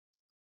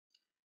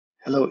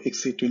Hello,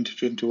 XC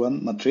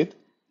 2021 Madrid.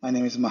 My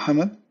name is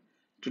Mohammed.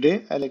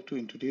 Today, I'd like to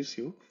introduce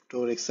you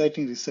to our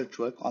exciting research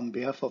work on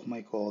behalf of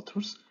my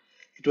co-authors.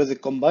 It was a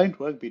combined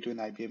work between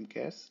IBM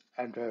Cares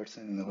and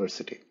Ryerson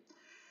University.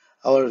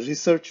 Our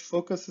research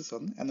focuses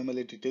on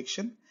anomaly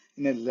detection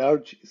in a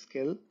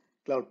large-scale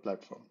cloud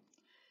platform.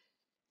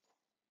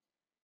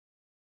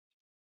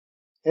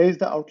 Here is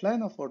the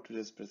outline of our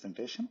today's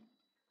presentation.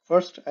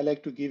 First, I'd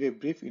like to give a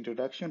brief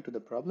introduction to the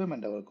problem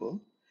and our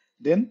goal.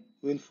 Then,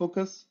 we'll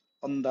focus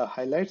on the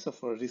highlights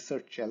of our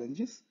research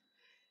challenges.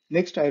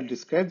 Next, I will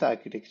describe the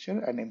architecture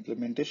and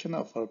implementation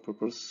of our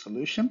proposed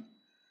solution.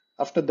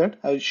 After that,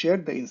 I will share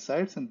the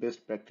insights and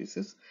best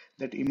practices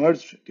that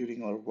emerged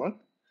during our work.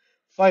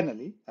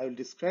 Finally, I will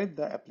describe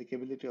the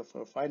applicability of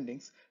our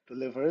findings to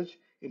leverage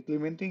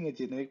implementing a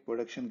generic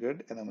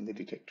production-grade anomaly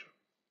detector.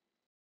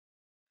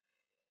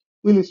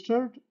 We'll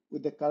start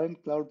with the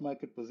current cloud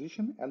market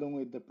position along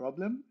with the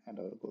problem and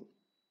our goal.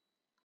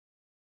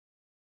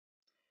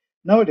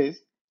 Nowadays,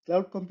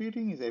 cloud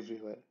computing is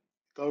everywhere.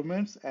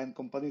 Governments and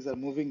companies are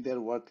moving their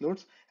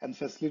workloads and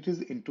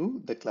facilities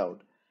into the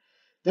cloud.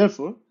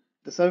 Therefore,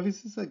 the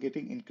services are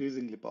getting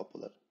increasingly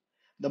popular.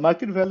 The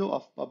market value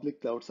of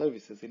public cloud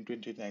services in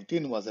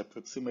 2019 was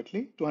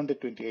approximately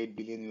 228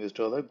 billion US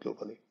dollar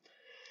globally.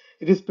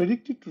 It is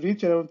predicted to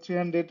reach around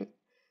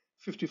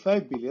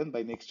 355 billion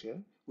by next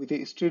year with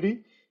a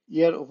steady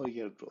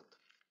year-over-year growth.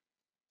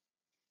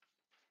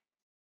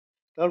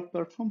 Cloud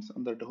platforms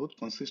under the hood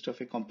consist of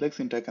a complex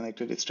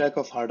interconnected stack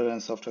of hardware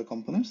and software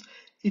components.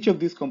 Each of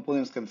these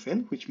components can fail,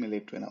 which may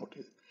lead to an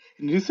outage.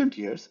 In recent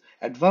years,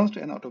 advanced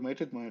and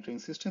automated monitoring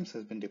systems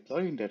have been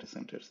deployed in data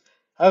centers.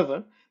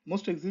 However,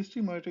 most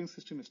existing monitoring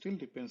systems still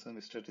depends on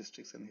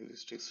statistics and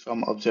heuristics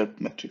from observed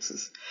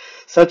matrices.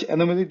 Such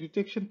anomaly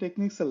detection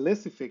techniques are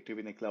less effective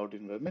in a cloud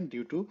environment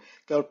due to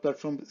cloud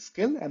platform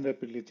scale and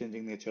rapidly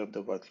changing nature of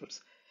the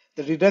workloads.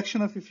 The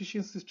reduction of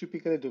efficiency is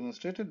typically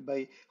demonstrated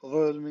by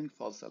overwhelming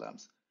false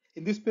alarms.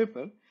 In this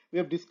paper, we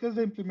have discussed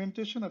the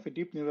implementation of a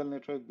deep neural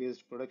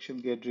network-based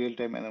production-grade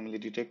real-time anomaly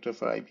detector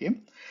for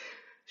IBM,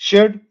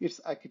 shared its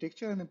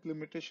architecture and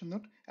implementation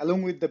note,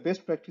 along with the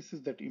best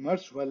practices that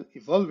emerged while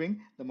evolving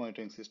the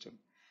monitoring system.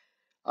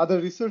 Other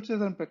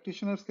researchers and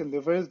practitioners can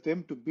leverage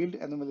them to build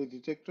anomaly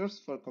detectors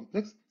for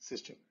complex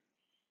systems.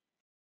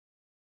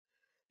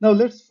 Now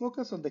let's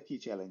focus on the key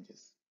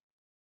challenges.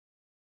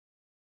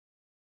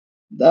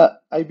 The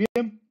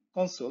IBM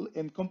console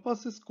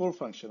encompasses core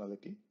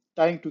functionality,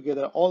 tying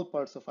together all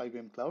parts of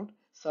IBM Cloud,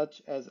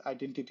 such as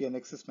identity and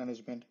access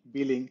management,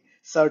 billing,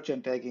 search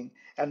and tagging,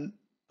 and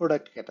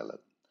product catalog.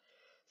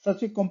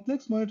 Such a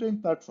complex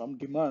monitoring platform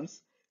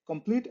demands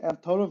complete and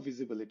thorough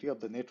visibility of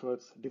the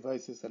networks,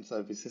 devices, and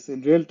services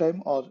in real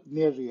time or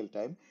near real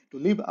time to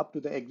live up to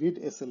the agreed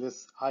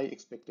SLS high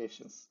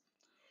expectations.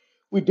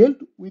 We dealt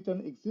with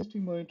an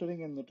existing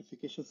monitoring and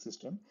notification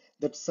system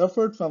that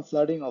suffered from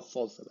flooding of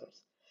false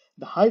alerts.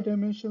 The high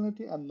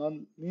dimensionality and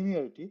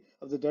non-linearity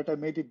of the data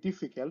made it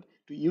difficult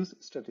to use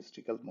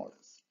statistical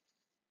models.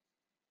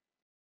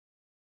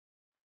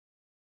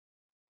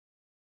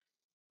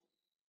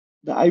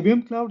 The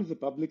IBM Cloud is a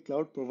public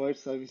cloud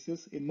provides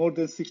services in more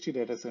than 60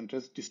 data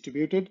centers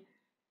distributed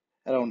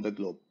around the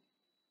globe.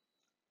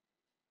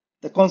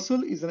 The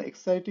console is an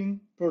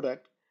exciting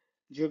product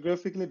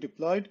geographically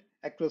deployed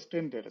across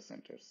 10 data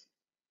centers.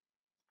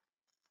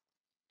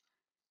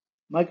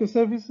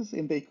 Microservices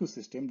in the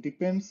ecosystem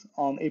depends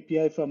on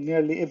API from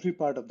nearly every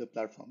part of the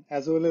platform,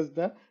 as well as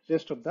the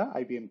rest of the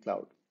IBM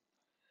Cloud.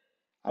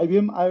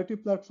 IBM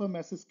IoT Platform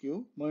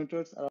SSQ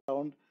monitors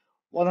around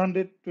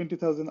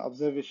 120,000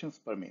 observations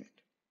per minute.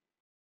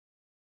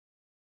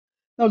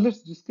 Now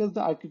let's discuss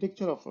the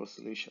architecture of our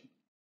solution.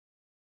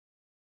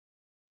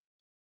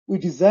 We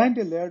designed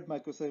a layered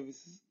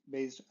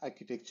microservices-based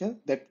architecture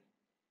that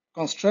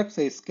constructs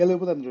a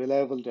scalable and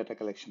reliable data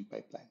collection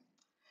pipeline.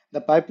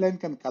 The pipeline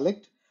can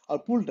collect or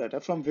pull data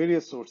from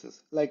various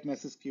sources like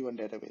message queue and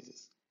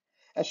databases.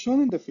 As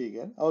shown in the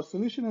figure, our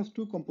solution has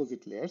two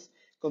composite layers,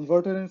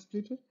 converter and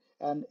splitter,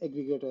 and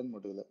aggregator and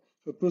modular,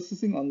 for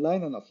processing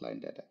online and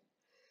offline data.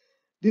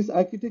 This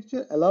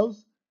architecture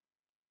allows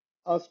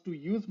us to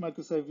use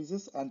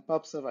microservices and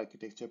pub-sub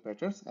architecture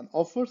patterns and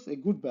offers a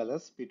good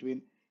balance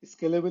between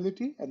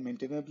scalability and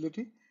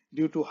maintainability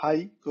due to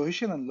high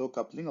cohesion and low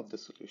coupling of the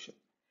solution.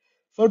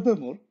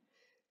 Furthermore,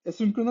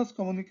 asynchronous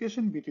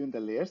communication between the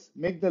layers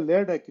make the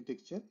layered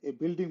architecture a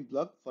building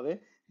block for a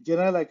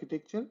general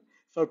architecture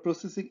for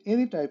processing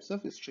any types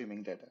of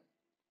streaming data.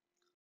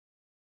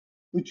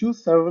 We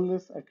choose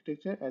serverless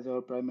architecture as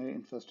our primary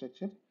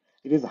infrastructure.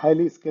 It is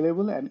highly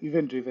scalable and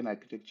event-driven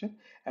architecture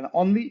and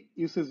only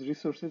uses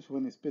resources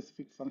when a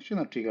specific function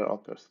or trigger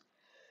occurs.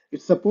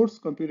 It supports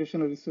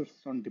computational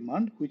resources on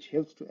demand, which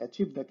helps to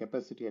achieve the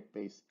capacity at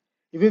pace.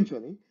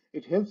 Eventually,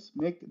 it helps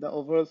make the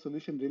overall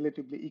solution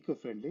relatively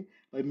eco-friendly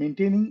by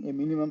maintaining a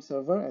minimum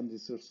server and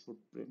resource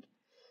footprint.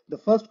 The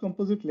first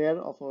composite layer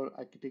of our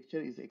architecture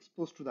is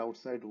exposed to the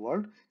outside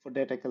world for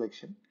data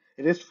collection.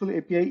 A RESTful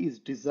API is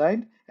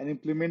designed and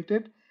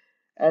implemented,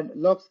 and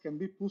logs can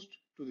be pushed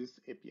to this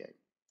API.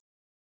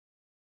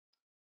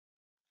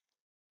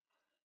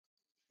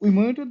 We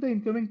monitor the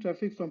incoming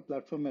traffic from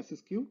platform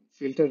message queue,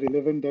 filter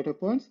relevant data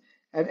points,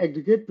 and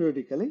aggregate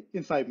periodically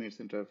in 5 minutes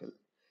interval.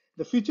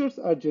 The features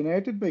are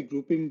generated by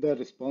grouping the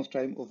response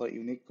time over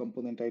unique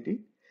component ID,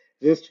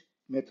 REST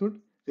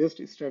method,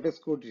 REST status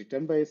code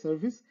returned by a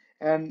service,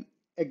 and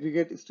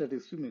aggregate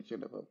statistics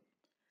mentioned above.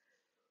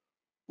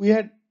 We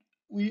had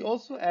we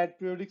also add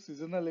periodic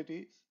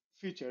seasonality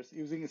features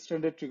using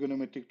standard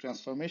trigonometric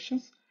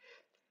transformations.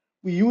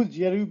 We use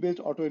GRU-based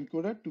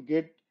autoencoder to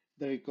get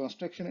the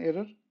reconstruction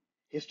error.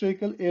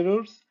 Historical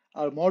errors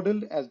are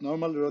modeled as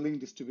normal rolling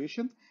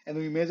distribution, and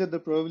we measure the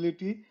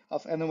probability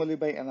of anomaly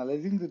by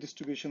analyzing the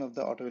distribution of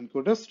the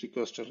autoencoder's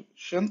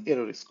reconstruction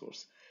error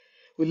scores.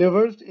 We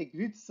leveraged a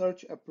grid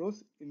search approach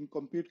in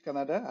Compute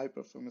Canada High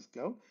Performance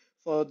Cloud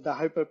for the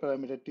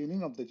hyperparameter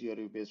tuning of the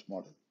GRU-based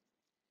model.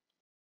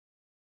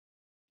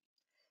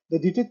 The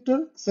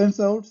detector sends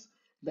out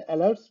the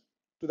alerts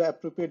to the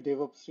appropriate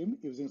DevOps team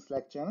using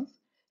Slack channels.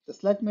 The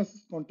Slack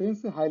message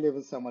contains a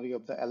high-level summary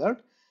of the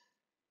alert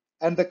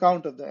and the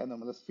count of the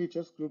anomalous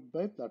features grouped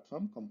by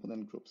platform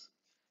component groups.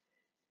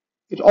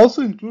 It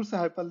also includes a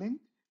hyperlink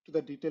to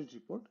the detailed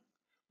report.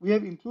 We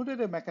have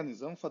included a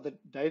mechanism for the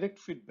direct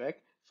feedback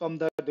from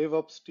the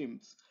DevOps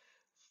teams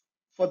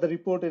for the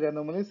reported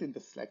anomalies in the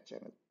Slack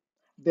channel.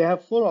 They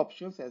have four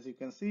options, as you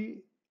can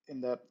see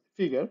in the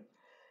figure,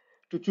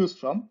 to choose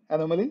from: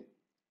 anomaly,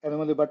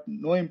 anomaly but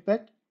no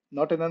impact,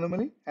 not an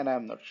anomaly, and I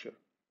am not sure.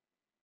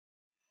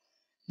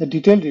 The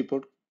detailed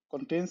report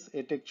contains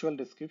a textual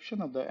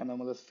description of the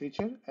anomalous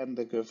feature and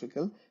the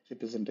graphical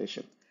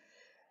representation.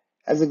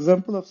 As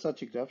example of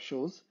such a graph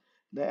shows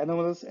the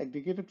anomalous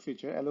aggregated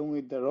feature along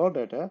with the raw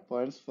data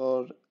points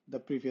for the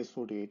previous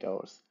 48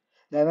 hours.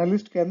 The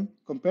analyst can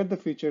compare the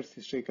feature's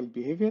historical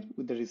behavior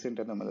with the recent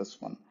anomalous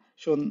one,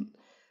 shown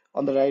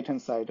on the right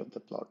hand side of the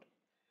plot.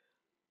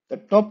 The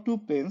top two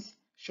planes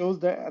shows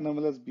the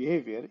anomalous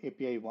behavior,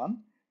 API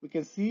 1. We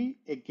can see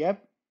a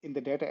gap in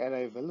the data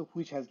arrival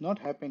which has not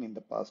happened in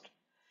the past.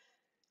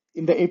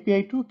 In the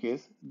API 2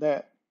 case,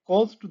 the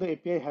calls to the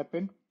API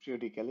happened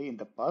periodically in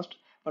the past,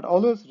 but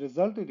always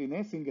resulted in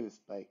a single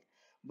spike.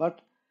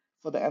 But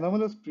for the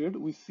anomalous period,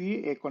 we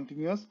see a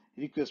continuous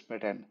request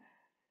pattern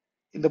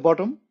in the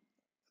bottom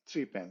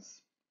three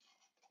panes.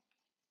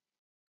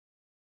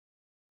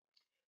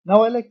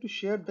 Now I'd like to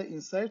share the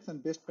insights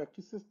and best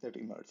practices that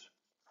emerged.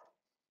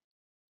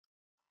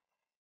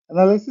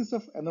 Analysis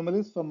of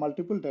anomalies from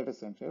multiple data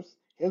centers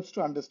helps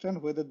to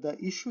understand whether the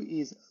issue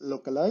is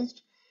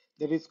localized,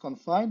 that is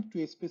confined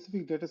to a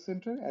specific data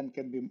center and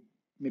can be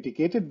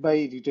mitigated by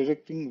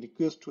redirecting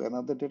requests to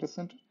another data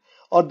center,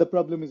 or the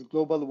problem is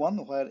global one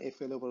where a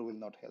failover will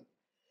not help.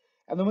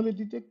 Anomaly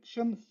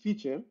detection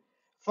feature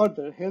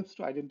further helps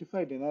to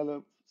identify denial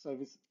of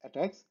service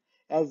attacks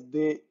as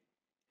they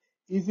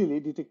easily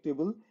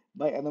detectable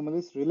by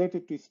anomalies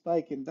related to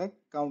spike in the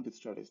count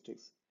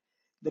statistics.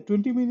 The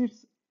 20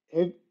 minutes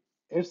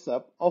heads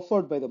up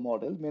offered by the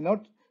model may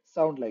not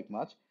sound like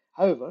much.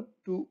 However,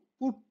 to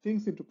put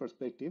things into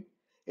perspective,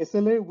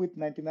 SLA with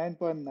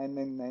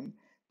 99.999%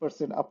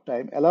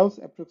 uptime allows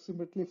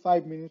approximately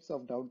 5 minutes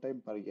of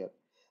downtime per year.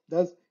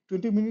 Thus,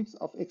 20 minutes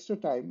of extra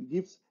time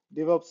gives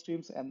DevOps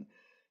teams an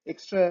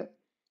extra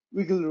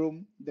wiggle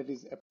room that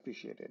is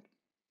appreciated.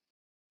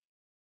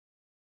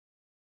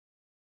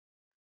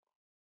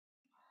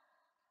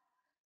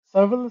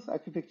 Serverless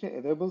architecture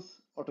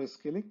enables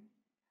auto-scaling.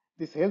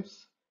 This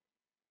helps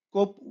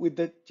cope with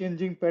the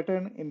changing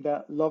pattern in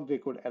the log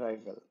record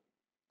arrival.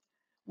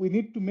 We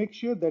need to make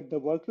sure that the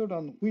workload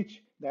on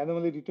which the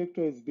anomaly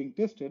detector is being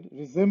tested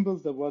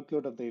resembles the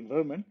workload of the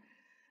environment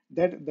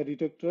that the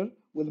detector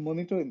will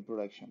monitor in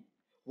production.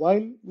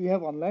 While we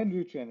have online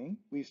retraining,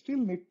 we still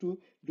need to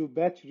do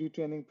batch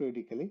retraining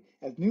periodically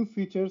as new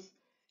features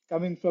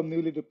coming from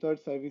newly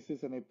deployed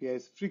services and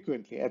APIs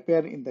frequently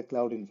appear in the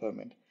cloud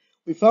environment.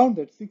 We found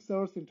that 6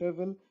 hours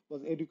interval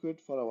was adequate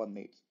for our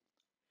needs.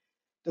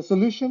 The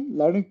solution,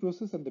 learning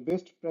process, and the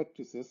best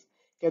practices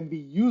can be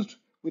used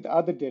with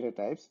other data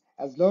types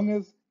as long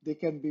as they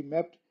can be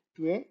mapped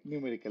to a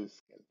numerical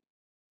scale.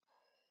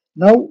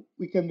 Now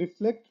we can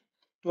reflect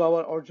to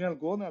our original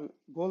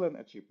goal and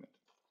achievement.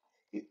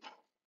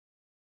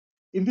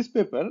 In this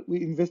paper,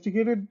 we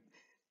investigated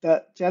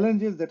the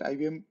challenges that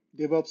IBM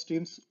DevOps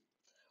teams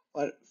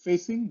are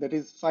facing, that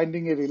is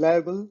finding a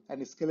reliable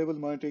and scalable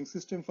monitoring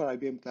system for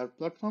IBM Cloud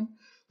Platform,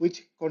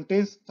 which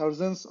contains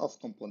thousands of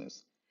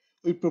components.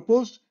 We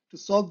proposed to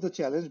solve the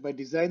challenge by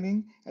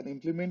designing and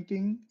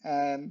implementing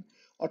an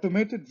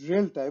automated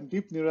real-time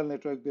deep neural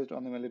network-based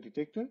anomaly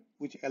detector,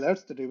 which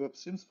alerts the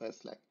DevOps teams via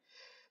Slack.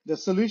 The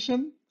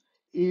solution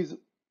is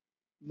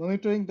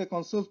monitoring the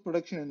console's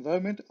production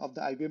environment of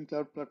the IBM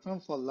Cloud Platform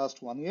for the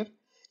last 1 year.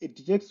 It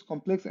detects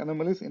complex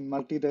anomalies in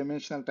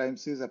multi-dimensional time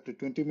series up to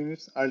 20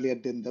 minutes earlier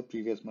than the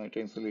previous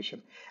monitoring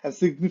solution and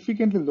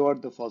significantly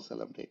lowered the false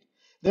alarm rate.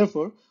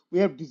 Therefore, we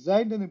have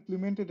designed and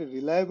implemented a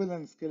reliable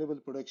and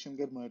scalable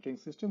production-grade monitoring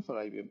system for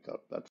IBM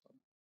Cloud Platform.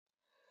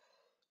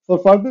 For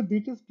further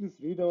details, please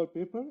read our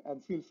paper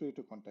and feel free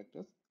to contact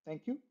us.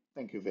 Thank you.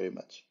 Thank you very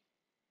much.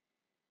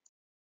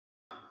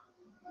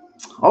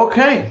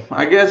 Okay,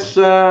 I guess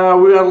we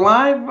are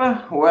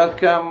live.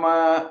 Welcome,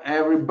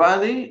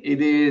 everybody.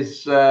 It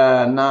is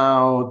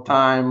now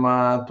time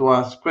to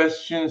ask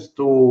questions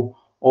to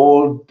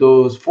all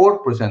those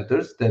four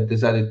presenters that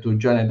decided to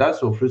join us.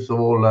 So, first of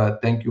all,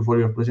 thank you for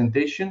your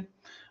presentation.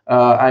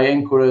 I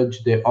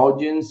encourage the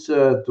audience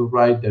to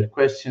write their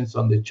questions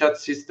on the chat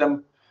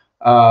system.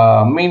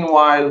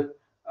 Meanwhile,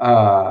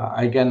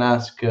 I can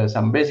ask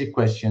some basic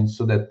questions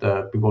so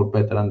that people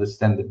better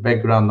understand the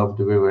background of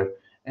the paper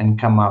and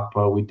come up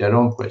with their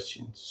own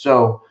questions.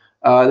 So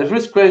the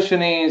first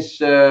question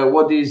is,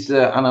 what is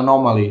an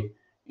anomaly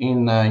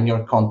in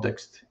your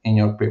context, in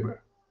your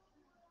paper?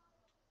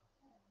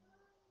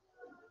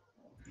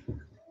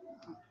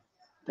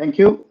 Thank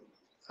you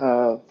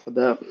for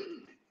the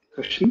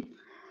question.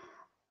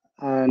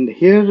 And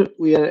here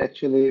we are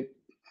actually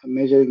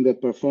measuring the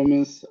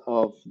performance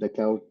of the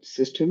cloud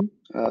system.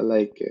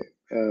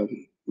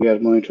 We are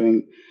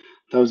monitoring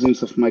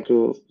thousands of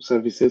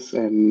microservices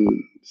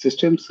and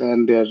systems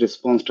and their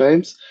response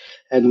times,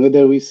 and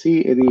whether we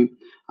see any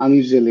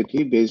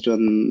unusuality based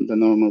on the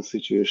normal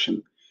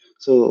situation.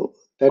 So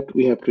that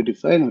we have to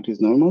define what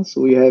is normal.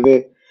 So we have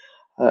a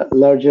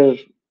larger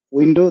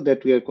window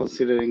that we are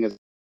considering as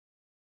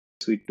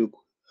we took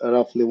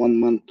roughly 1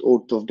 month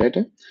worth of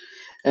data.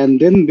 And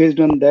then based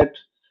on that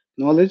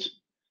knowledge,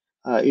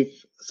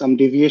 if some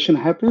deviation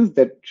happens,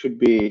 that should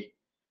be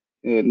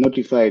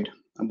notified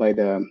by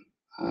the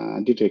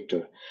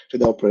detector to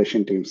the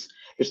operation teams.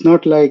 It's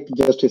not like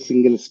just a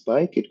single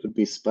spike. It could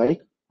be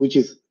spike, which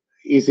is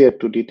easier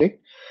to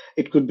detect.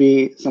 It could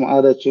be some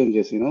other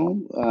changes,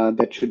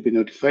 that should be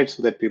notified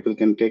so that people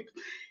can take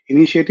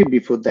initiative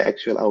before the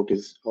actual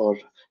outage or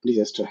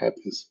disaster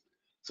happens.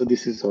 So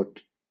this is what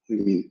we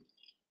mean.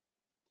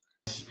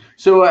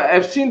 So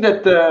I've seen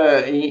that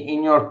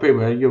in your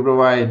paper you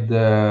provide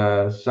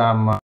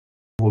some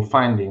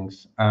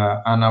findings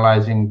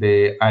analyzing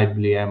the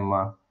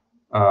IBM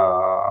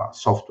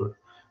software.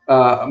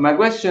 My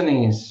question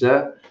is,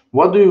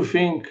 what do you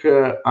think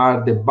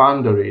are the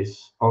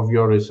boundaries of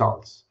your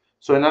results?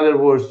 So, in other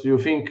words, do you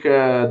think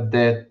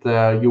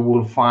that you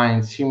will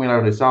find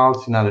similar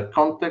results in other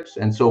contexts,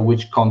 and so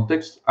which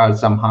contexts are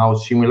somehow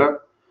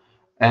similar?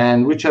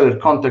 And which other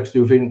contexts do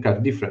you think are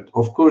different?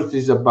 Of course,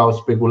 this is about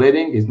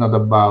speculating. It's not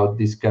about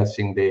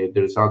discussing the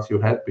results you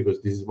had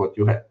because this is what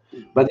you had.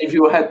 But if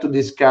you had to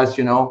discuss,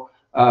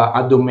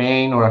 a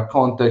domain or a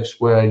context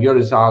where your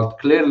result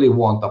clearly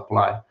won't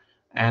apply,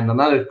 and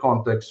another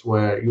context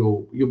where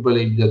you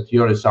believe that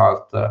your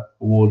result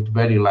would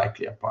very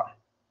likely apply,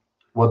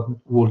 what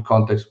would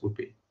context would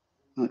be?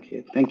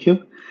 Okay, thank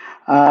you.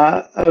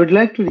 I would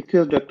like to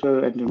request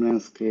Dr.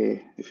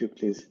 Andromensky, if you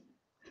please.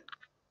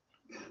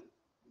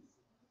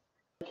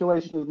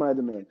 Speculation is my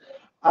domain.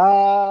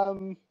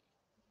 Um,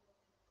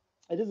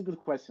 it is a good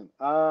question.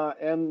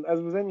 And as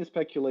with any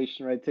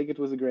speculation, right, take it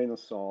with a grain of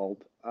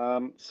salt.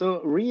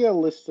 So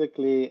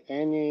realistically,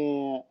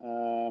 any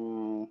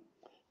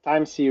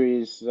time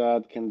series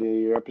that can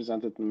be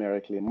represented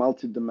numerically,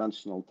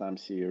 multi-dimensional time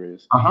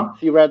series, Uh-huh.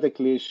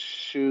 theoretically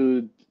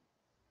should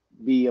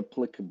be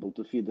applicable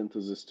to feed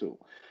into this tool.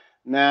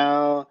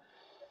 Now,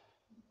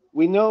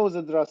 we know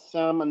that there are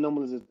some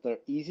anomalies that are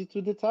easy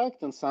to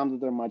detect and some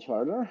that are much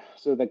harder.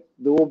 So the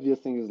obvious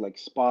thing is like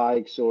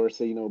spikes, or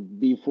say,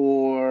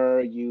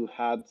 before you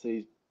had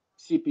say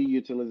CPU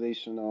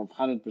utilization of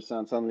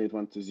 100%, suddenly it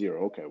went to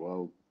zero. Okay,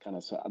 well, kind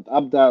of so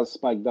up down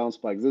spike, down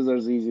spike. These are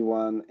the easy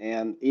one,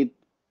 and it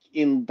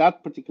in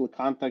that particular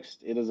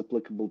context, it is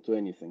applicable to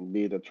anything,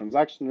 be it a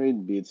transaction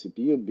rate, be it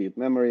CPU, be it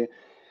memory,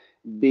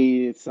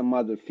 be it some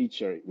other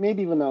feature,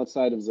 maybe even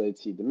outside of the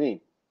IT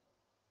domain.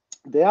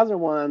 The other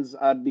ones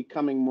are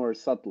becoming more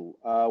subtle,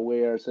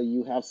 where so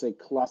you have say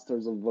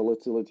clusters of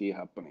volatility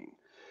happening.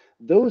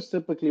 Those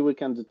typically we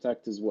can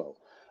detect as well.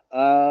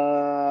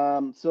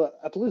 So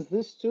at least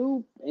this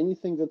two,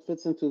 anything that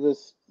fits into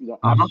this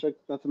Uh-huh. abstract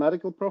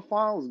mathematical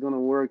profile is going to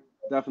work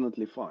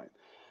definitely fine.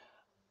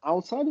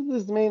 Outside of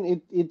this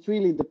domain, it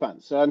really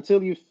depends. So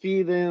until you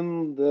feed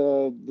in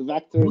the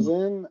vectors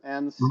in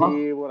and Uh-huh.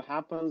 see what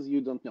happens,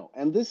 you don't know.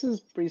 And this is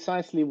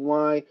precisely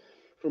why,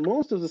 for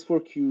most of this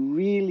work, you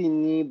really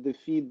need the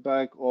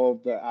feedback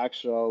of the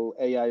actual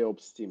AI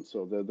ops team,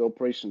 so the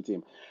operation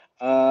team,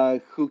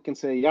 who can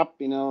say, yep,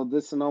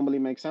 this anomaly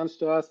makes sense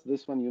to us,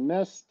 this one you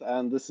missed,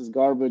 and this is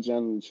garbage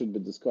and should be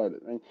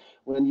discarded, right?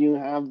 When you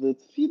have the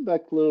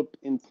feedback loop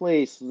in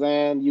place,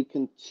 then you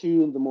can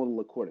tune the model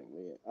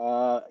accordingly.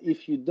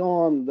 If you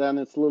don't, then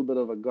it's a little bit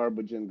of a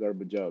garbage in,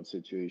 garbage out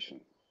situation.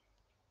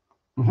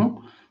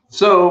 Mhm.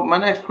 So my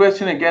next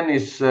question again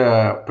is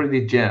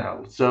pretty general.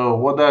 So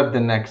what are the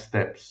next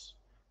steps?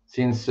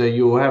 Since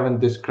you haven't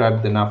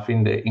described enough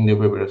in the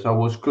paper, so I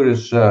was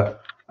curious.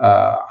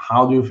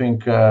 How do you think,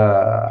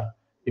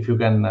 if you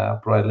can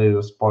provide a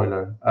little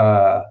spoiler,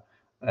 uh,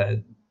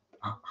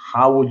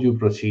 how would you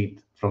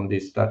proceed from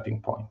this starting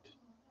point,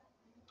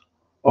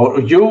 or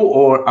you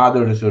or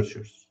other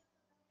researchers?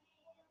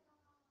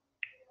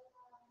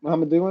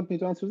 Mohammed, do you want me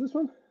to answer this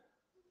one?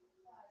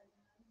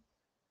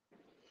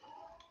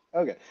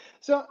 Okay.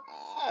 So,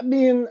 I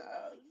mean,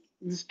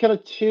 there's kind of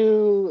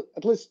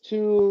at least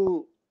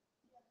two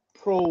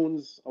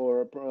pros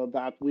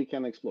that we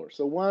can explore.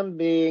 So one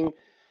being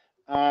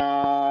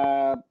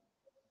uh,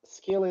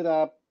 scale it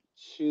up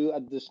to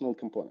additional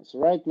components. So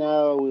right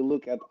now we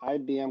look at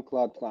IBM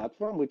Cloud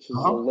Platform, which is a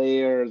Uh-huh.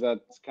 layer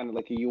that's kind of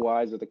like a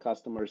UI that the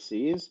customer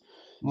sees.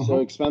 So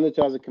Mm-hmm. expand it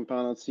to as a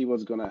component, see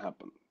what's going to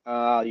happen.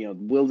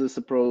 Will this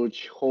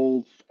approach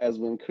hold as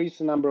we increase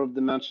the number of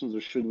dimensions,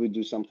 or should we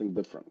do something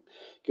different?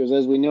 Because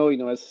as we know,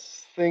 as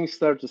things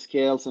start to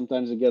scale,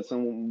 sometimes you get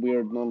some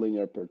weird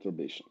nonlinear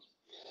perturbations.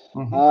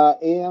 Mm-hmm.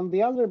 And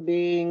the other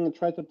being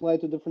try to apply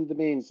to different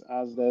domains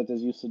as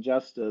you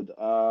suggested.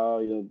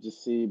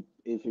 Just see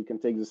if you can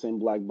take the same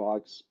black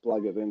box,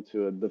 plug it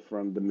into a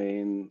different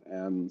domain,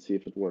 and see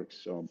if it works.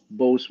 So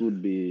both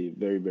would be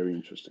very, very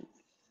interesting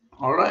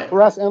All right.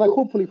 for us, and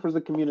hopefully for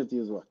the community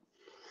as well.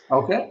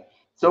 Okay,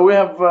 so we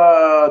have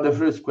the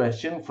first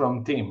question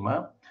from Tim,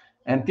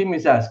 and Tim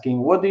is asking,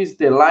 what is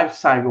the life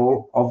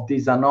cycle of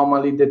these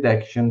anomaly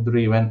detection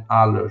driven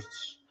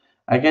alerts?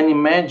 I can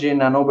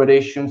imagine an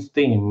operations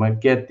team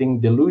getting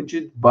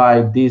deluged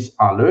by these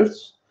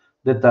alerts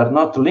that are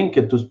not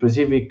linked to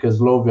specific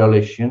slow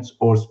violations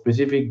or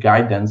specific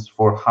guidance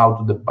for how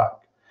to debug.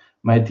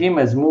 My team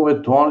has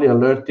moved to only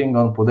alerting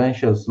on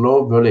potential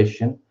slow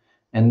violation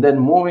and then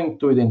moving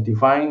to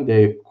identifying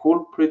the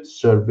culprit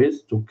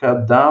service to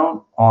cut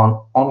down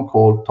on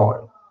on-call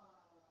toil.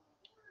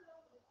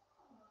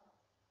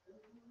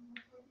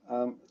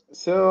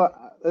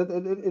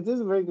 It is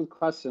a very good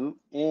question,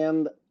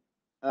 and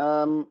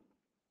um,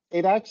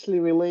 it actually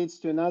relates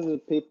to another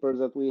paper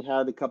that we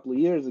had a couple of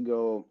years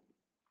ago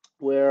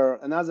where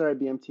another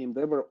IBM team,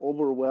 they were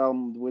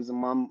overwhelmed with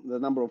the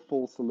number of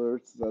false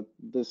alerts that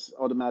this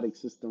automatic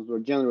systems were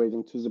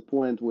generating, to the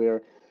point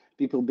where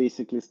people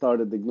basically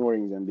started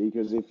ignoring them,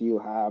 because if you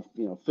have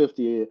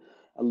 50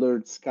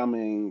 alerts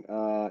coming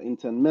in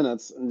 10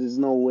 minutes, there's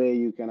no way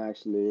you can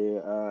actually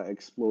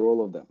explore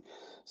all of them.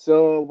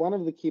 So one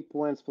of the key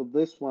points for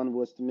this one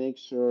was to make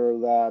sure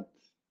that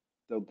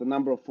the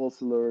number of false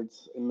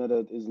alerts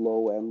emitted is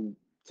low, and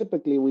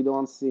typically we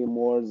don't see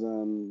more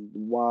than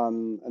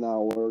one an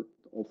hour,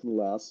 often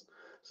less.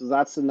 So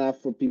that's enough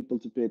for people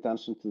to pay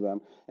attention to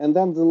them. And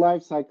then the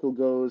life cycle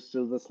goes,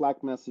 so the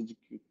Slack message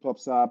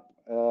pops up,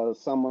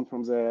 someone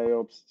from the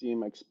IOPS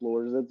team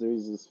explores it. There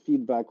is this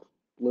feedback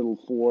little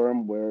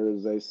form where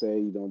they say,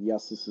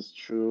 yes, this is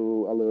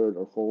true alert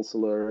or false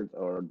alert,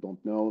 or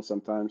don't know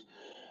sometimes.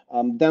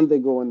 Then they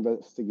go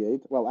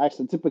investigate. Well,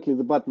 actually, typically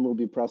the button will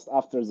be pressed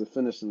after the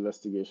finished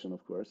investigation,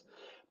 of course,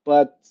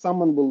 but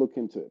someone will look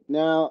into it.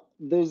 Now,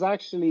 there's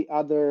actually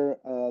other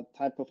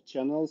type of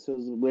channels, so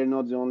we're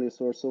not the only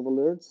source of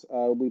alerts.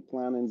 We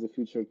plan in the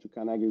future to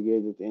kind of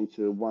aggregate it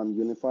into one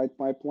unified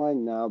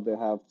pipeline. Now they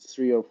have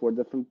 3 or 4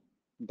 different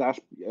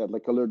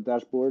like alert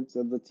dashboards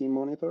that the team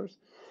monitors.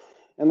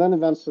 And then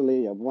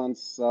eventually,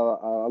 once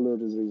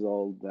alert is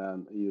resolved,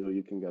 then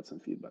you can get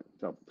some feedback.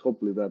 So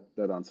hopefully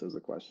that answers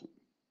the question.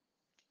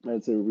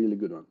 That's a really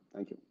good one.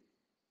 Thank you.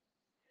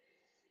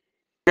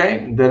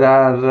 Okay, there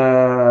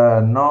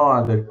are no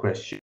other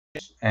questions,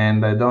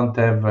 and I don't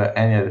have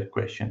any other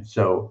questions.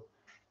 So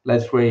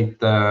let's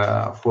wait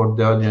for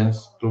the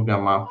audience to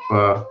come up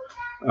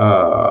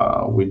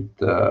with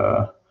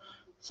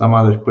some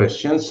other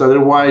questions.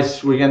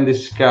 Otherwise, we can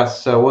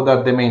discuss what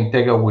are the main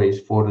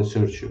takeaways for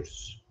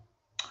researchers.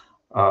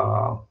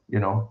 You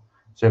know,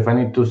 so if I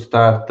need to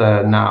start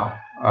now,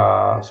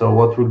 so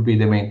what would be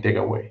the main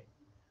takeaway?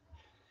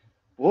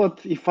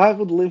 What if I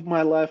would live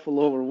my life all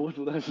over? What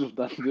would I have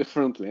done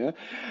differently? Eh?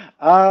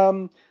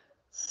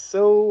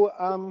 So,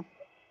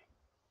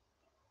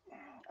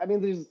 I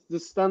mean, there's the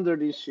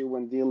standard issue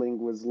when dealing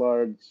with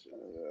large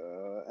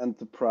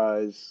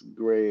enterprise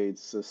grade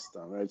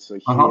system, right? So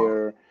Uh-huh.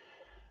 here,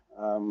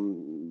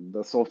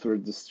 the software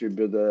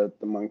distributed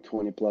among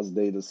 20 plus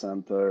data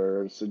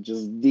centers. So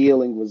just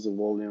dealing with the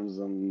volumes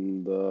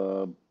and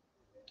the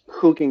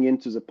hooking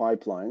into the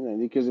pipeline. And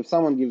because if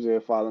someone gives you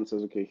a file and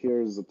says, okay,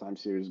 here's the time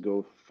series,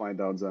 go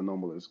find out the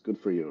anomalies, good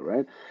for you,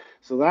 right?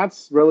 So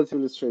that's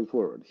relatively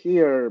straightforward.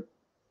 Here,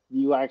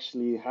 you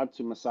actually had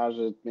to massage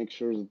it, make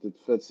sure that it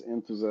fits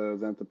into the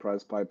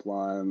enterprise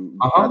pipeline,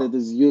 that Uh-huh. it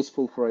is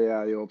useful for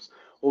AI ops.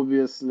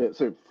 Obviously,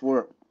 sorry,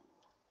 for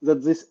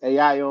that this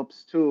AI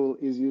ops tool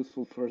is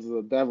useful for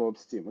the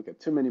DevOps team. Okay,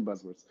 too many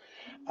buzzwords.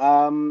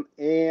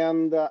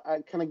 And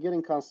I kind of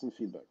getting constant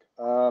feedback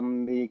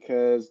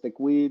because like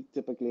we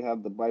typically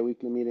have the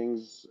biweekly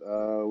meetings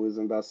with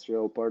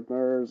industrial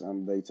partners,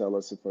 and they tell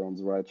us if we're on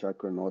the right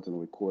track or not, and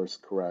we course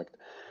correct.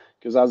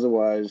 Because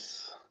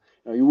otherwise,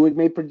 you would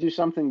may produce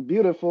something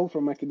beautiful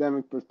from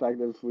academic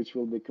perspective, which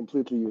will be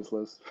completely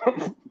useless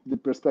from the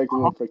perspective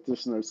of a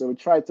practitioner. So we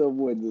try to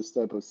avoid this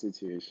type of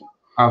situation.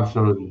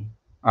 Absolutely.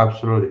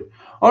 Absolutely.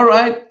 All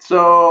right.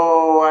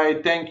 So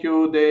I thank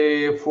you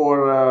for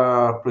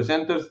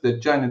presenters that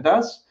joined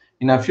us.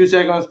 In a few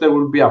seconds, there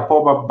will be a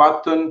pop-up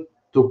button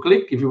to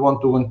click if you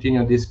want to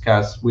continue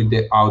discuss with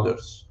the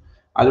others.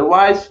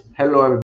 Otherwise, hello everybody.